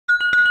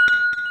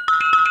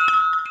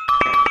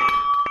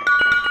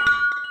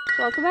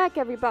Welcome back,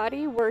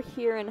 everybody. We're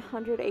here in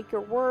 100 Acre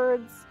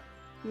Woods,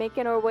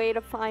 making our way to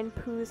find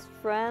Pooh's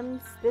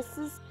friends. This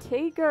is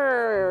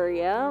Tigger.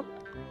 Yep.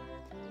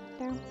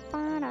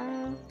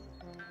 Am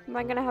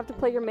I gonna have to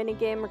play your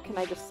minigame, or can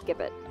I just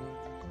skip it?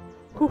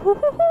 Hoo hoo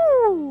hoo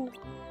hoo!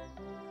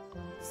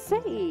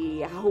 Say,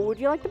 how would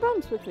you like to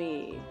bounce with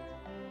me?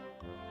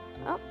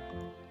 Oh,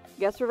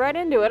 guess we're right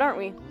into it, aren't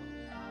we?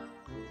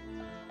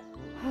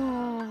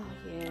 Yeah.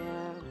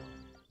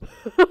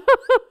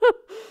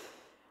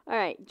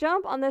 Alright,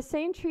 jump on the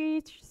same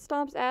tree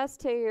stumps as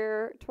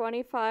Tigger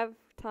 25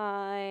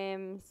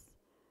 times.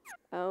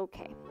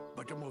 Okay.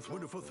 But the most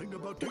wonderful thing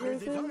about Tigger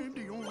is I'm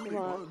the only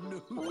one. I'm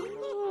the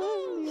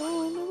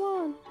only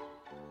one.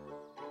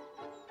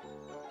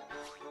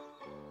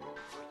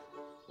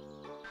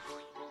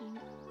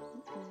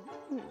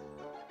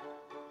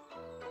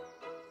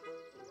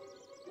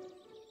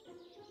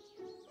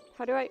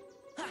 How do I...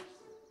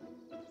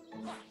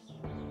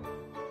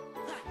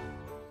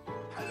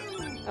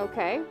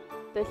 Okay,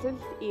 this is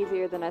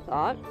easier than I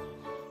thought.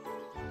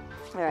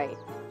 Alright.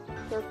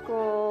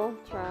 Circle,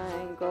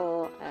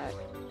 triangle, X.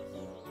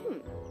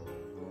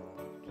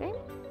 Okay.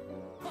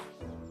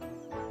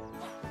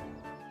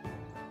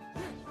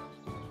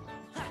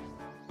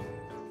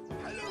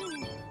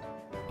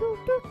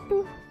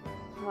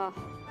 Ah.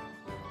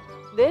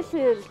 This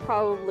is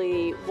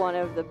probably one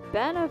of the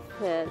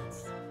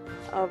benefits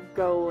of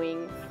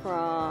going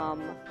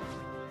from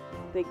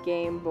the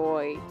Game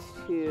Boy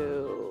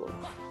to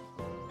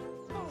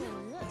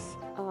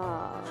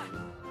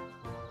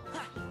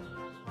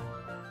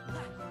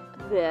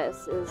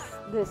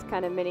this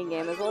kind of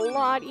minigame is a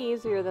lot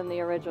easier than the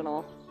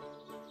original.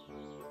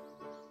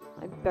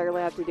 I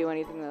barely have to do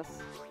anything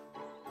this.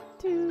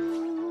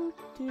 Do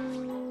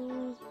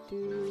do do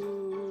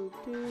do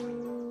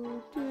do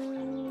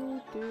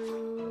do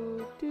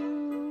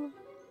do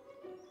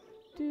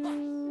do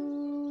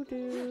do do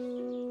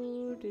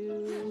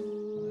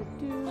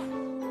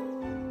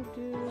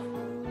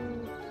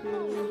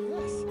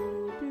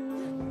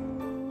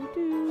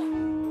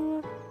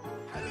do.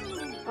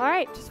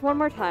 Alright, just one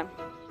more time.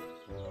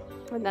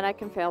 And then I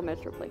can fail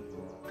miserably.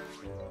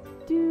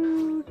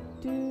 Do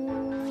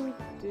do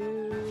do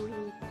do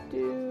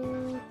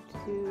do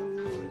do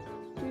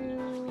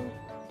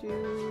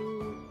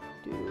do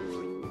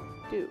do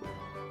do.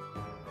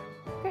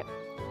 Okay.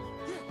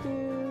 Do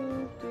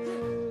do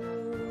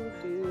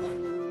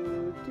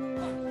do do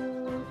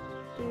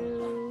do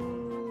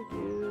do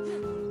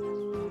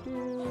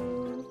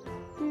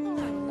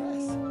do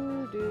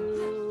do.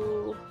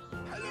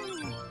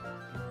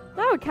 I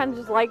would kind of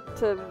just like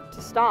to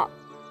stop.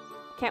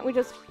 Can't we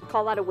just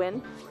call that a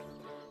win?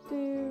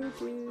 Do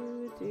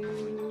do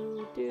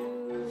do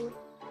do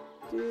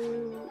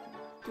do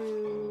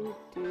do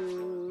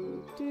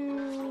do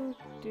do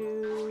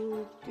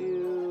do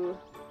do.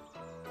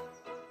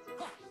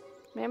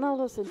 Maybe I'll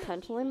just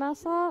intentionally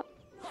mess up.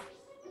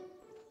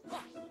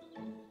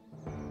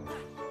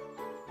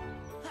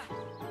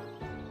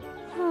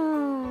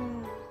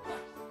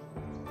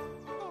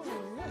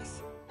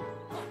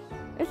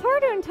 It's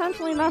hard to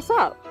intentionally mess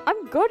up.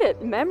 I'm good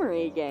at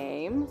memory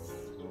games.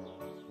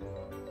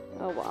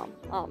 Oh well.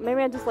 Oh,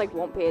 maybe I just like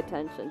won't pay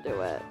attention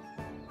to it.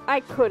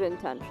 I could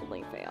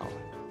intentionally fail.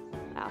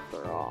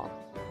 After all.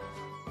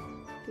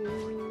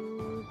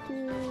 Do,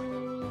 do,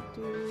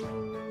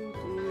 do,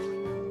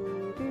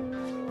 do, do,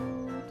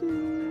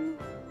 do.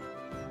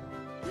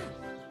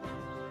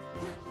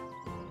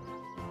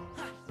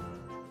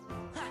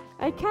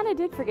 I kinda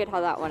did forget how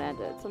that one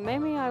ended, so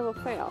maybe I will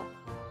fail.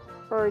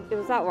 Or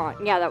was that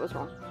wrong? Yeah, that was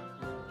wrong.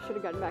 Should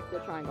have gotten back to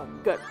the triangle.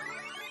 Good.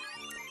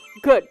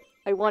 Good.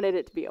 I wanted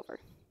it to be over.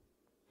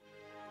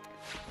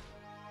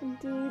 Do,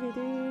 do,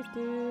 do,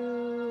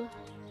 do.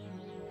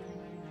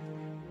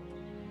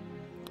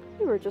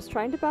 We were just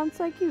trying to bounce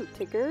like you,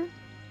 Tigger.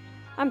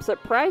 I'm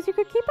surprised you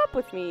could keep up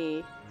with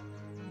me.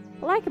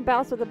 Well, I can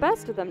bounce with the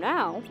best of them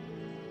now.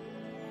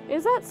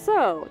 Is that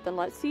so? Then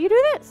let's see you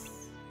do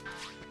this.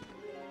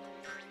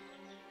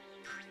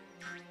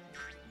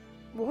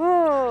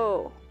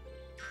 Whoa.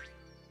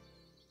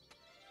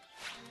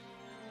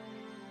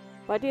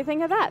 What do you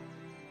think of that?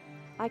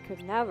 I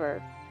could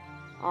never.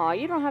 Aw,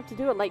 you don't have to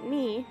do it like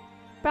me.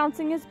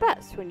 Bouncing is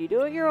best when you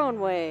do it your own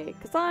way,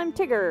 'cause I'm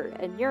Tigger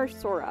and you're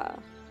Sora.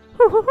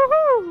 Hoo hoo hoo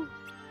hoo!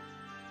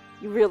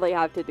 You really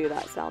have to do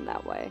that sound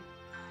that way.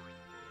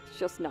 It's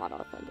just not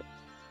authentic.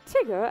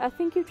 Tigger, I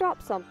think you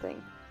dropped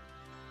something.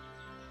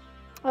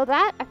 Oh,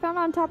 that? I found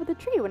it on top of the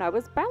tree when I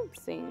was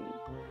bouncing.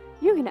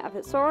 You can have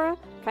it, Sora.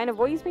 Kind of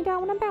weighs me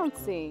down when I'm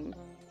bouncing.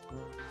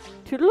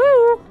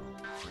 Toodaloo!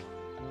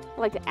 I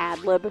like to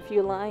ad-lib a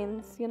few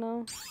lines, you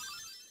know.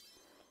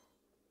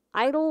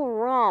 Idle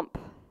romp.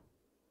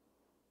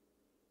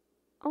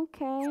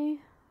 Okay.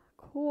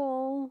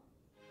 Cool.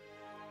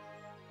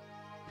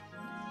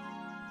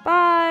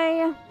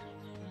 Bye!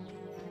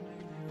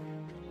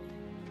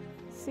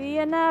 See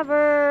you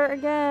never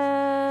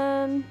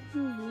again.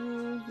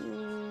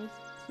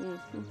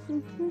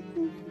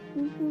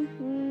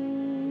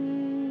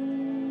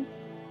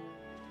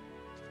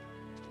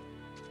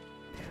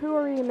 Who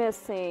are we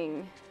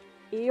missing?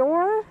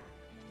 Eeyore?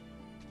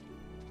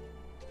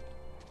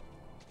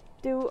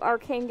 Are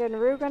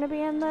kangaroo gonna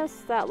be in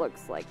this? That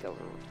looks like a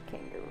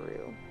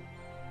kangaroo.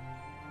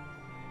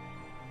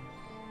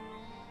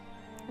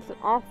 It's an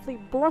awfully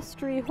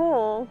blustery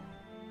hole.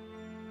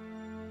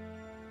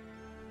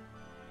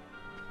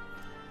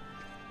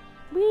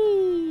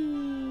 Whee!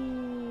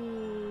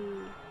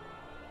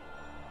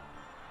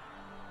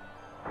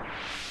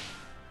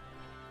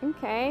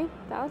 Okay,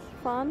 that was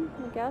fun,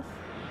 I guess.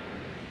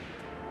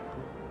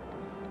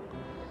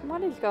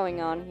 What is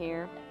going on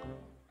here?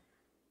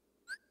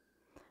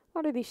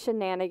 What are these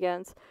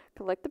shenanigans?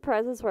 Collect the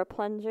prizes while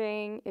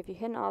plunging. If you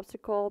hit an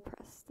obstacle,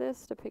 press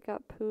this to pick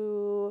up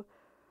poo.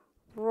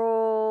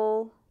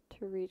 Roll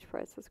to reach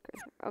prizes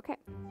greater. Okay.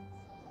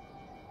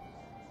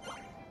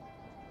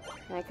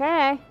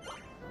 Okay.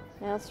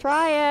 Now let's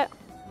try it.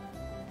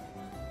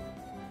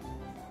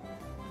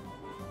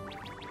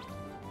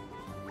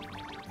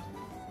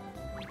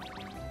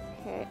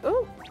 Okay.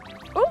 Ooh!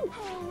 Ooh!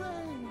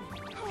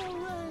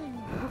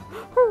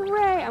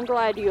 Hooray! I'm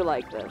glad you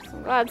like this.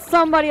 I'm glad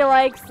somebody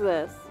likes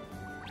this.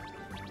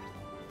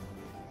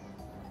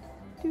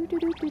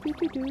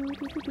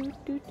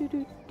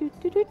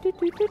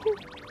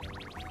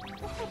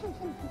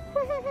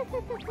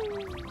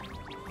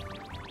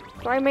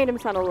 So I made him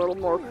sound a little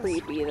more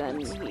creepy than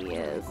he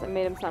is. I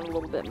made him sound a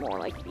little bit more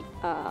like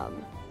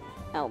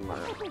Elmer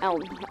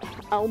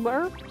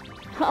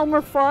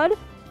Fudd?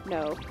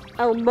 No.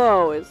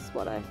 Elmo is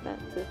what I meant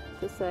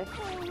to say.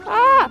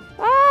 Ah!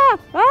 Ah!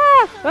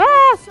 Ah!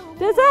 Ah!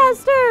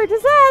 Disaster!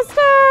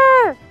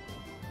 Disaster!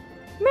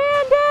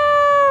 Man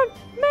down!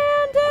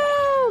 Man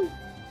down!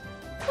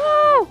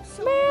 Oh!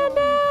 Man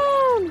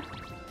down!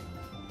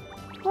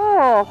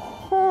 Oh,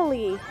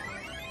 holy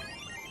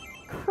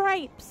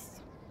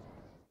cripes.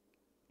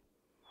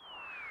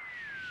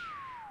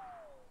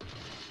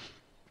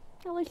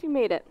 At least you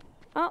made it.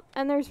 Oh,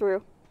 and there's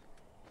Rue.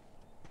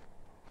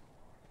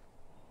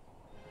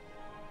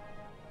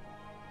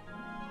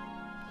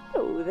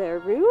 Hello there,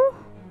 Rue.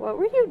 What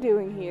were you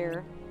doing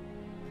here?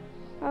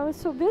 I was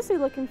so busy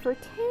looking for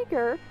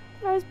Tigger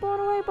that I was blown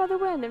away by the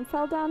wind and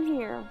fell down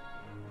here.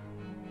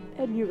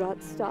 And you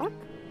got stuck?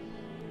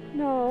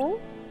 No.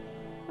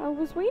 I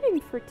was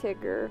waiting for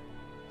Tigger,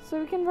 so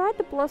we can ride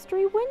the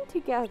blustery wind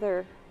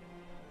together.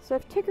 So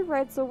if Tigger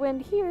rides the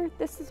wind here,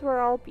 this is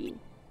where I'll be.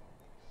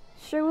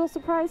 Sure will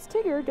surprise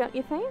Tigger, don't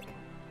you think?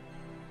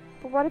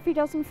 But what if he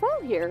doesn't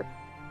fall here?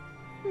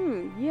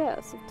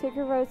 Yes, if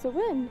Tigger rides the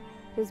wind,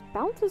 his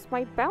bounces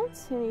might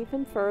bounce him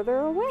even further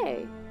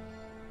away.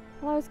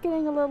 Well, I was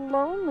getting a little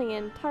lonely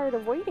and tired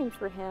of waiting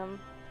for him.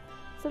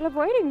 Instead of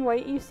waiting,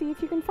 wait, you see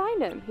if you can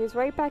find him. He's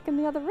right back in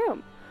the other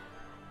room.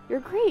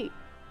 You're great.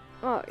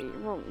 Oh,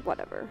 well,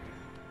 whatever.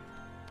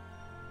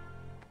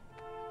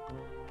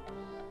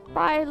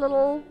 Bye,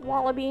 little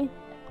wallaby.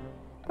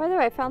 By the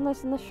way, I found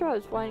this in the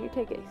shrubs. Why don't you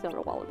take it? He's not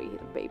a wallaby,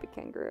 he's a baby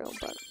kangaroo,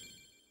 but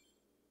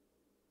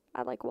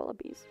I like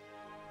wallabies.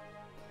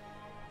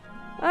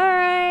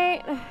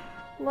 Alright,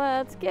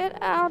 let's get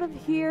out of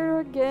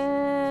here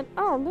again.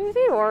 Oh, there's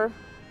Eeyore.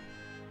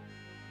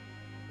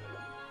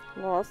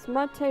 Lost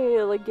my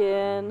tail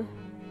again.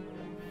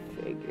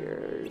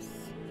 Figures.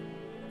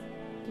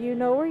 Do you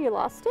know where you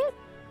lost it?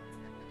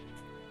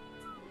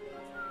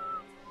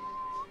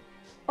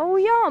 Oh,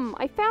 yum!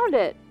 I found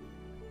it!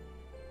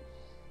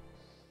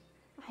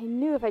 I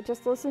knew if I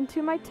just listened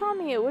to my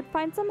tummy, it would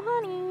find some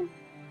honey.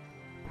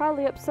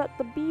 Probably upset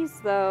the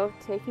bees, though.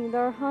 Taking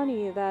their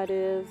honey, that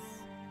is.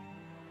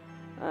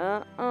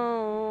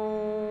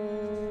 Uh-oh.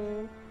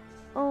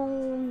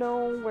 Oh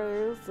no,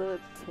 where's the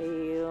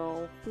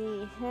tail?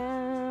 We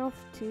have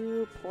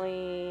to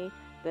play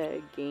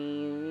the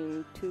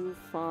game to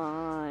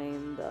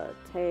find the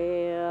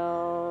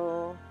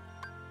tail.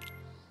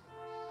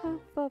 Have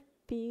a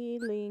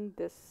feeling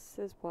this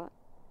is what?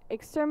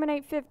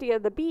 Exterminate 50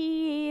 of the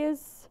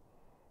bees.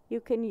 You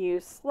can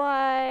use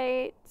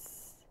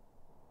lights.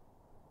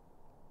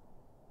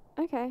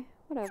 Okay,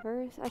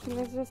 whatever. I think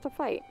it's just a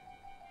fight.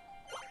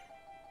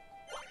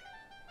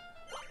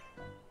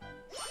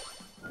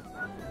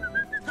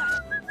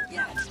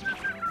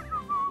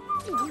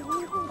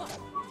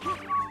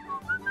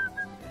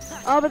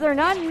 Oh, but they're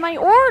not in my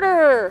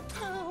order!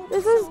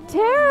 This is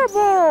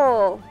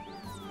terrible!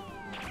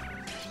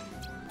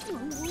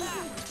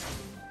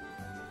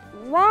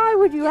 Why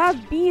would you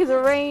have bees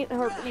arranged,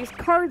 or these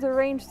cards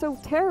arranged so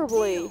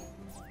terribly?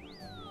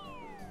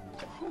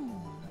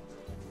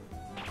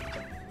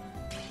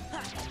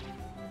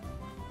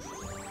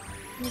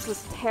 This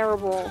is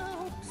terrible.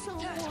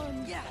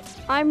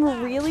 I'm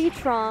really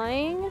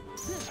trying,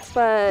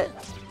 but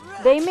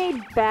they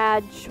made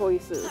bad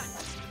choices.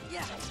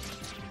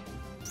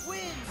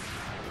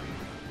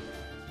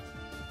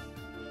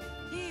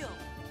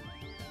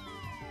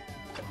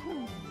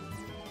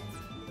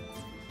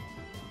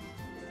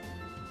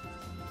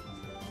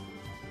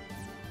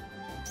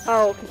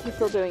 Oh, because he's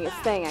still doing his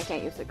thing. I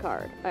can't use the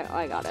card.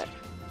 I got it.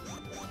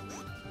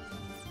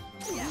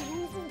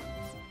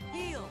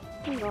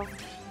 There you go.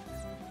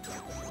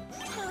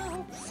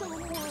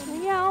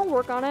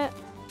 work on it.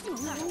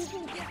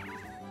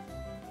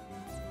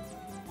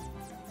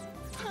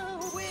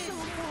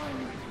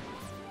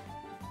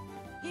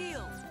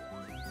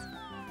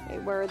 Okay,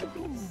 where are the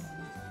bees?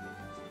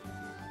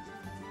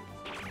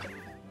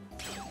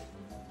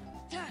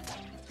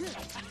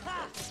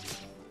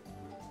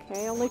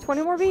 Okay, only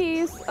 20 more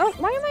bees. Oh,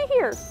 why am I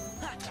here?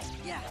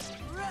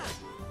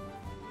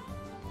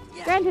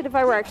 Granted, if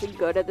I were actually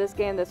good at this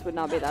game, this would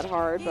not be that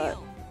hard, but...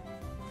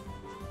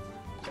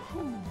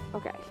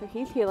 Okay, so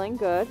he's healing.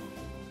 Good.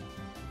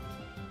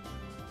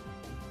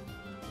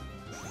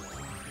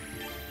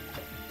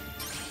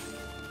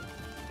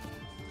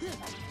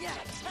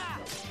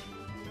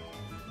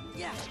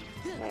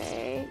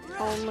 Okay,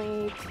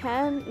 only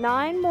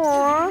 9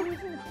 more.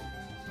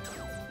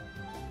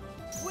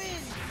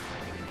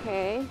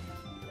 Okay,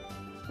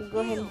 we'll go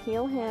ahead and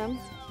heal him.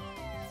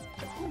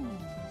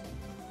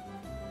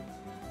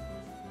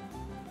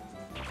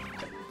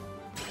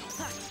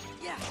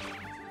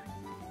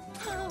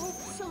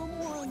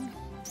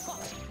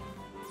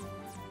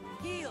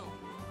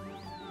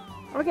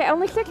 Okay,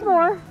 only 6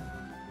 more.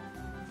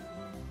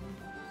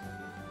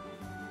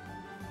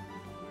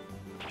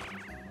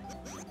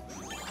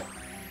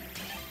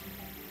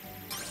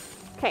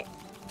 Okay.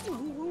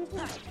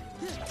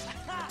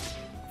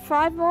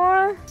 5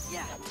 more.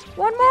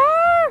 1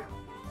 more.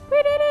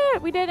 We did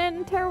it. We did it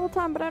in terrible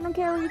time, but I don't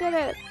care. We did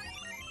it.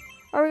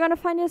 Are we gonna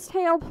find his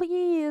tail,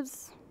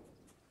 please?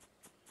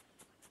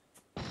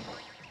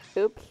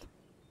 Oops.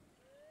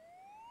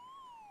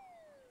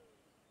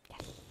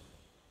 Yes.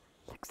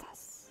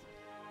 Success.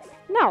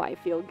 Now I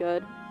feel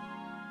good.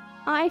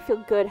 I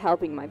feel good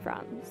helping my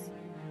friends.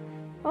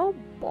 Oh,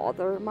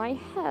 bother my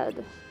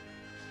head.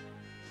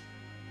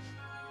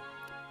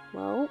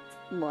 Well,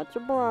 much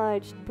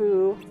obliged,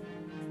 Pooh.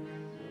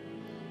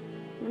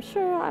 I'm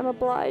sure I'm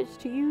obliged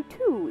to you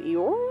too,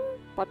 Eeyore.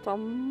 But,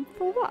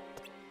 for what?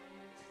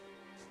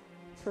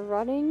 For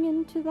running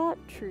into that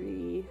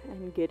tree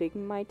and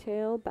getting my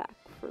tail back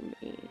for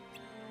me.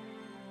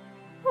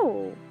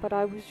 Oh, but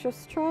I was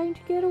just trying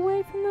to get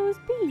away from those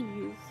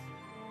bees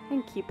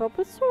and keep up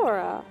with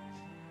Sora.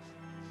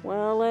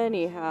 Well,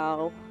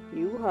 anyhow,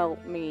 you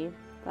helped me.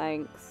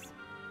 Thanks.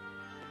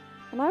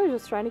 And I was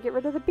just trying to get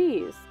rid of the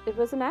bees. It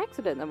was an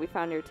accident that we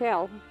found your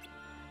tail.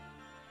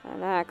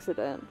 An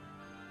accident.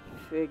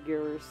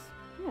 Figures.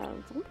 Yeah,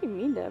 don't be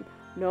mean to him.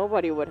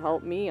 Nobody would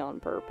help me on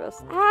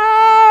purpose.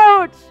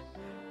 Ouch!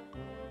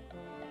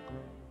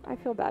 I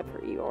feel bad for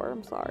Eeyore,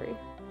 I'm sorry.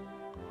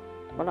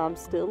 But I'm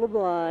still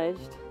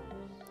obliged.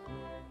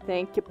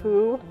 Thank you,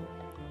 Pooh.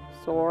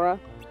 Sora.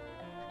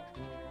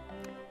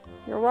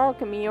 You're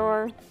welcome,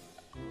 Eeyore.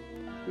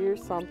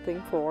 Here's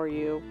something for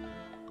you.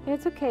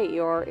 It's okay,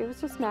 Eeyore. It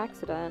was just an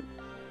accident.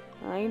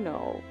 I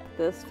know.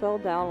 This fell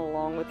down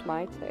along with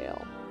my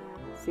tail.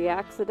 It's the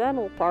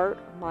accidental part.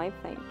 My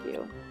thank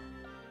you.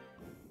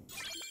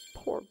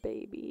 Poor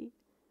baby.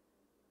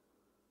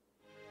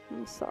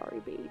 I'm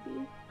sorry,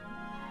 baby.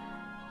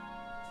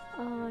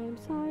 I'm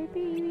sorry,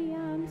 baby.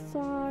 I'm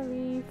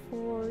sorry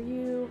for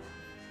you.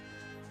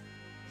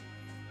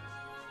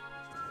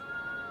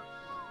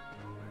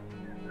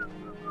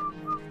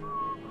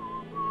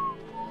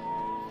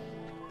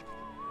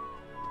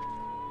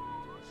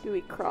 Do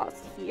we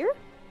cross here?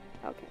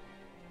 Okay.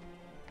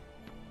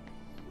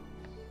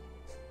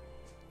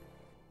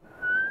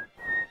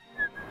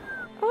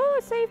 Oh,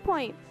 a save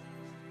point!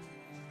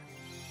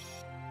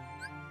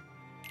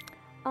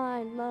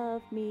 I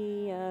love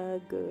me a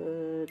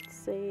good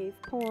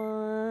save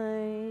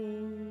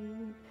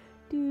point.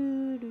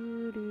 Do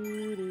do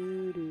do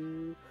do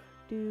do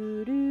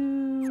do do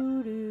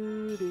do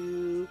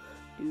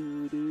do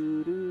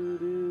do do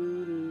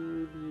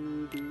do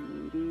do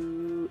do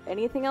do.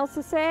 Anything else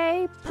to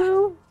say,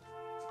 Pooh?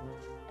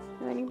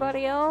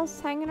 Anybody else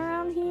hanging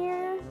around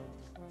here?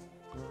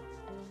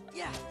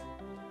 Yeah.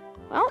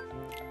 Well,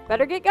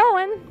 better get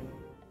going.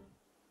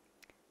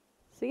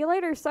 See you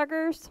later,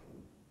 suckers.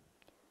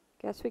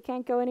 Guess we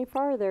can't go any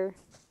farther.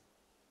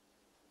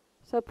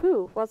 So,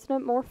 Pooh,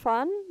 wasn't it more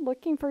fun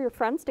looking for your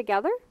friends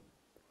together?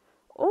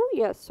 Oh,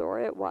 yes,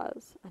 Sora, it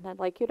was. And I'd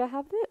like you to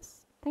have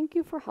this. Thank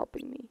you for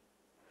helping me.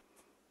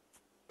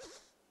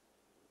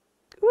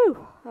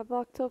 Whew, I've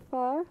walked so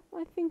far.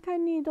 I think I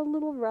need a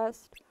little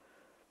rest.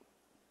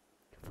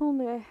 If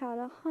only I had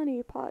a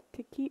honey pot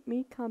to keep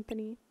me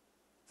company.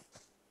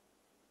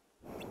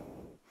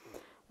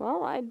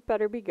 Well, I'd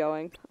better be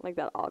going. Like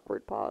that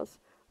awkward pause.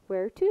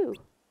 Where to?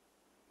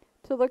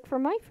 To look for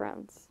my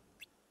friends.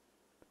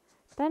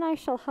 Then I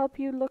shall help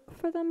you look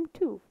for them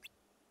too.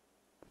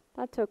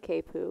 That's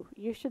okay, Pooh.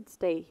 You should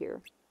stay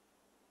here.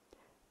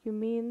 You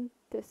mean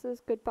this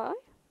is goodbye?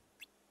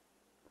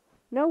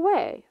 No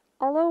way.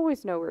 I'll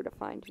always know where to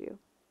find you.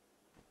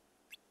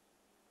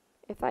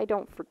 If I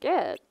don't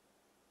forget.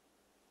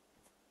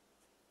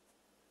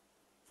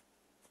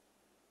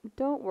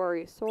 Don't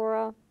worry,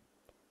 Sora.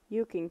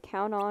 You can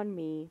count on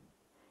me.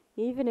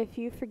 Even if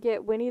you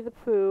forget Winnie the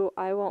Pooh,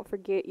 I won't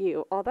forget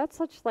you. Oh, that's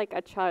such like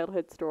a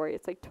childhood story.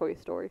 It's like Toy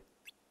Story.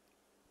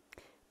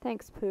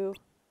 Thanks, Pooh.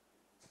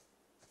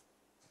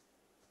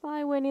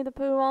 Bye, Winnie the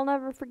Pooh. I'll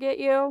never forget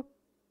you.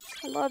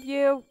 I love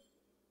you.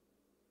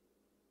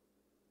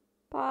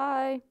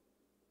 Bye.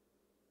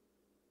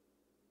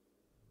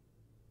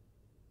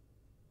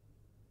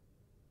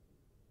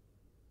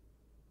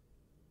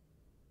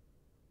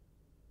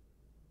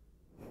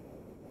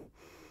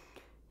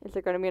 Is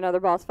there going to be another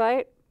boss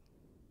fight?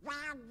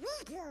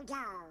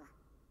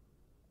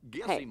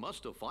 Guess Hey. he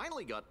must have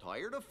finally got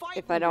tired of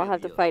fighting. If I don't with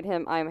have to you. fight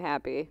him, I'm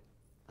happy.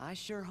 I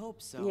sure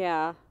hope so.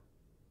 Yeah.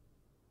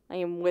 I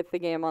am with the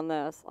game on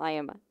this. I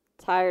am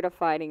tired of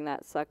fighting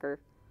that sucker.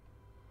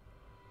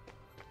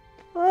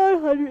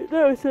 100.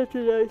 That was such a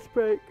nice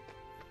break.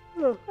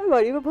 Oh, I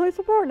might even play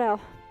some more now.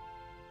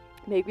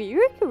 Maybe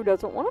Riku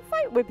doesn't want to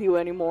fight with you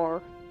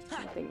anymore.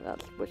 I think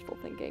that's wishful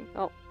thinking.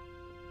 Oh.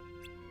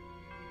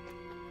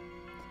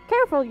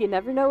 Careful, you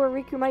never know where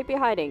Riku might be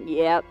hiding.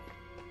 Yep.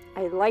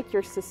 I like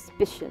your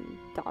suspicion,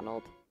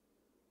 Donald.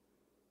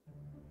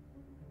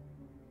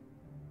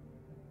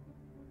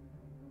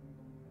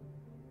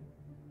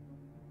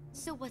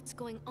 So what's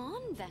going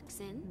on,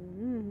 Vexen?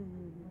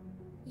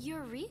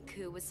 Your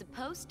Riku was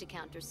supposed to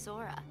counter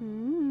Sora.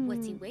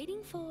 What's he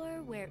waiting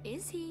for? Where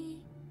is he?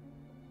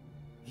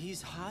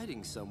 He's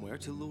hiding somewhere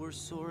to lure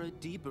Sora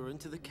deeper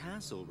into the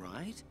castle,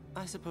 right?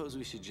 I suppose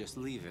we should just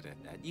leave it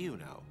at that, you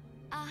know.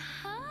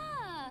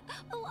 Aha!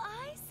 Oh,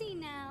 I see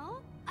now.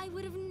 I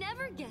would have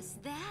never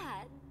guessed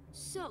that.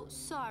 So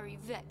sorry,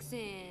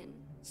 Vexen.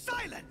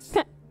 Silence!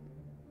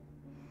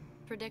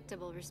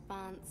 Predictable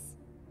response.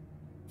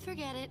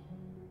 Forget it.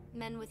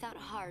 Men without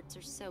hearts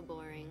are so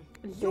boring.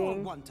 You're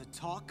one to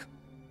talk.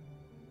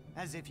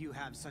 As if you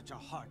have such a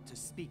heart to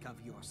speak of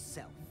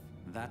yourself.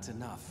 That's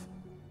enough.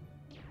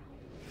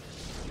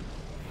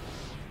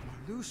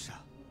 Marluxia.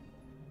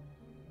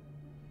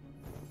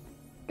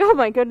 Oh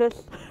my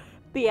goodness.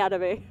 The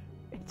anime.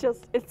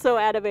 It's so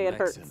anime it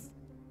hurts. Vexen,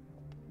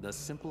 the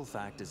simple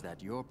fact is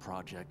that your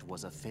project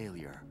was a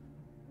failure.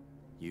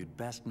 You'd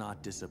best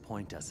not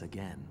disappoint us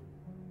again.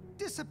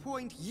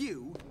 Disappoint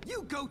you?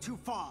 You go too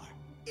far.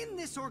 In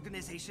this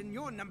organization,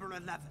 you're number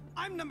 11.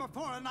 I'm number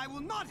 4, and I will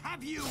not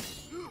have you!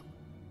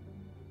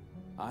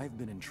 I've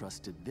been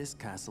entrusted this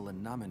castle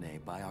in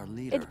Namine by our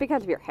leader. It's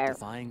because of your hair.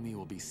 Defying me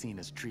will be seen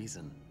as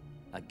treason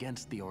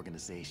against the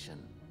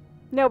organization.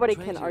 Nobody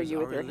can Traitors argue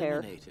with are your hair.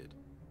 eliminated.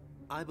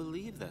 I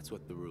believe that's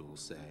what the rules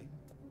say.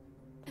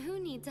 Who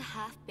needs a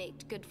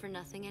half-baked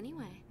good-for-nothing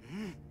anyway?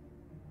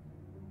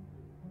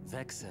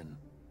 Vexen,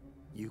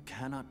 you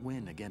cannot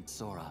win against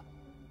Sora.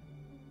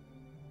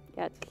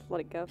 Yeah, just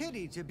let it go.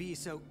 Pity to be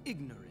so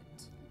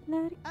ignorant.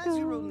 Let it As go.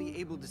 you're only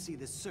able to see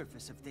the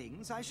surface of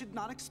things, I should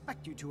not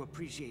expect you to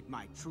appreciate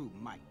my true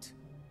might.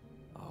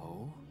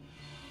 Oh?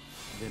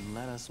 Then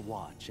let us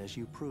watch as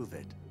you prove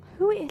it.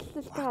 Who is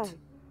this guy?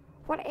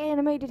 What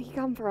anime did he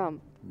come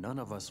from? None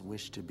of us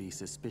wish to be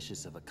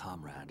suspicious of a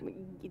comrade.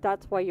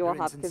 That's why you all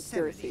Your have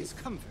insincerity conspiracies.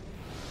 is comforting.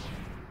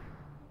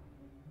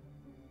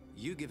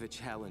 You give a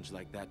challenge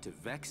like that to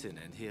Vexen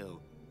and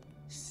he'll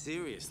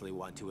seriously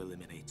want to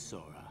eliminate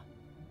Sora.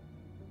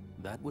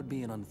 That would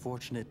be an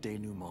unfortunate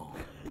denouement.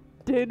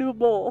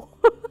 Denouement.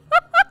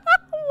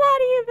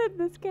 What even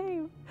this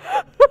game?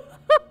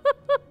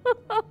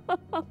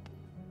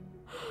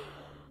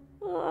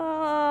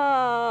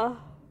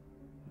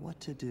 What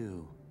to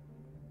do?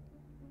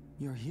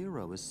 Your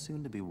hero is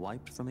soon to be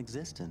wiped from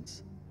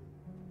existence.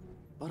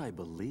 But I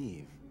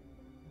believe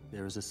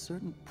there is a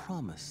certain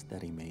promise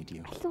that he made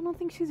you. I still don't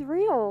think she's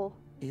real.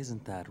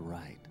 Isn't that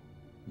right,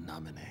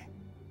 Namine?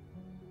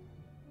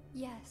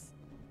 Yes.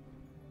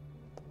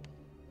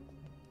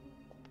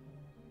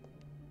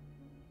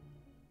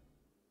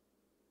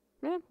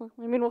 Yeah, well,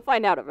 I mean, we'll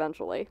find out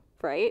eventually,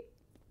 right?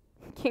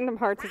 Kingdom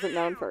Hearts isn't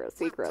known for its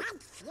secrets.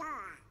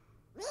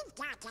 We've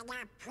got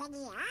a pretty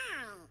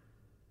eye.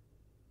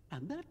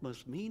 And that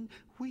must mean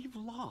we've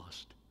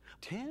lost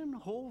 10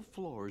 whole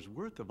floors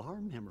worth of our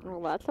memories.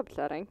 Well, that's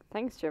upsetting.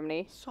 Thanks,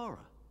 Jiminy. Sora,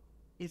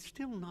 it's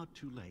still not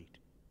too late.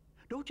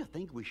 Don't you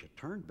think we should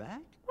turn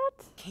back? What?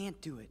 Can't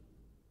do it.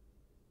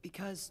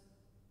 Because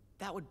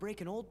that would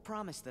break an old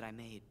promise that I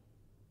made.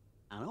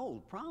 An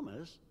old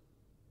promise?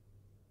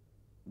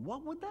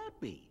 What would that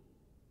be?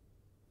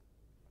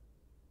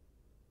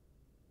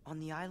 On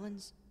the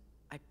islands,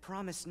 I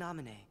promised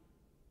Namine Are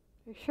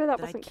you sure that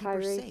that I'd wasn't keep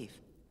her Kyrie? safe,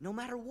 no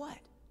matter what.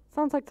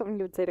 Sounds like something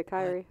you would say to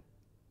Kyrie.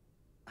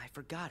 I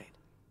forgot it.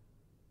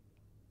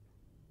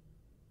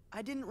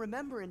 I didn't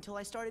remember until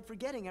I started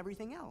forgetting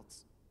everything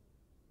else.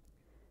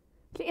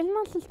 See, isn't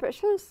that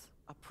suspicious?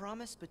 A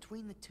promise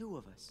between the two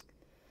of us.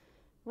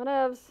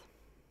 Whatevs.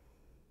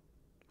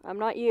 I'm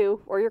not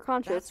you, or your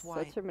conscience. That's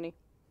why- That's Jiminy.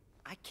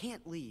 I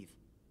can't leave.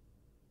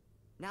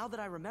 Now that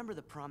I remember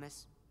the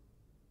promise,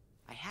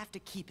 I have to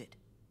keep it.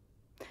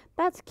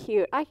 That's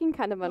cute. I can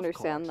kind of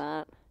understand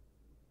course. that.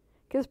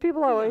 Because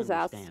people always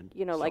ask, understand,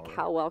 you know, like, Sora.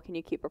 how well can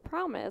you keep a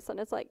promise? And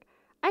it's like,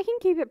 I can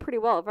keep it pretty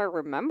well if I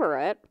remember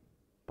it.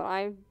 But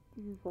I'm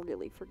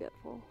really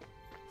forgetful.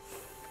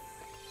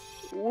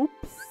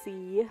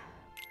 Whoopsie.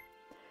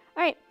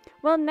 Alright,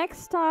 well,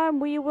 next time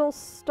we will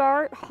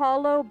start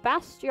Hollow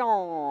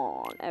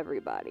Bastion,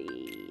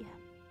 everybody.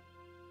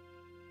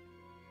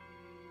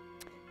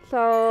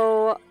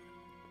 So,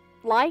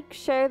 like,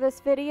 share this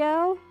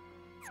video,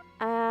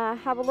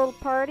 have a little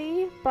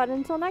party, but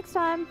until next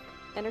time,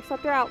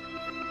 Interceptor out.